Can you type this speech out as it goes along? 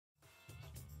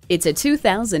It's a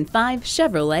 2005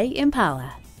 Chevrolet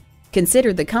Impala.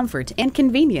 Consider the comfort and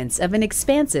convenience of an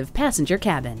expansive passenger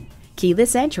cabin,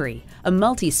 keyless entry, a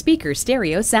multi-speaker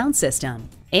stereo sound system,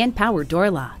 and power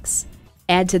door locks.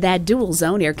 Add to that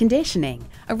dual-zone air conditioning,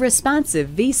 a responsive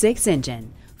V6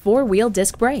 engine, four-wheel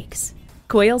disc brakes,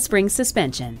 coil spring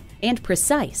suspension, and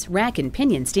precise rack and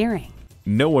pinion steering.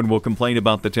 No one will complain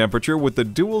about the temperature with the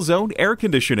dual-zone air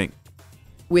conditioning.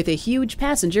 With a huge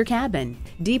passenger cabin,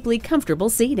 deeply comfortable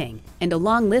seating, and a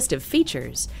long list of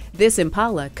features, this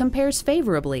Impala compares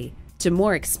favorably to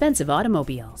more expensive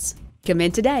automobiles. Come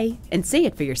in today and see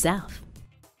it for yourself.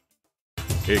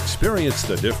 Experience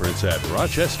the difference at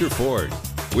Rochester Ford.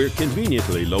 We're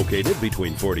conveniently located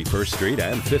between 41st Street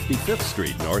and 55th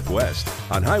Street Northwest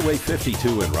on Highway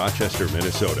 52 in Rochester,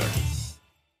 Minnesota.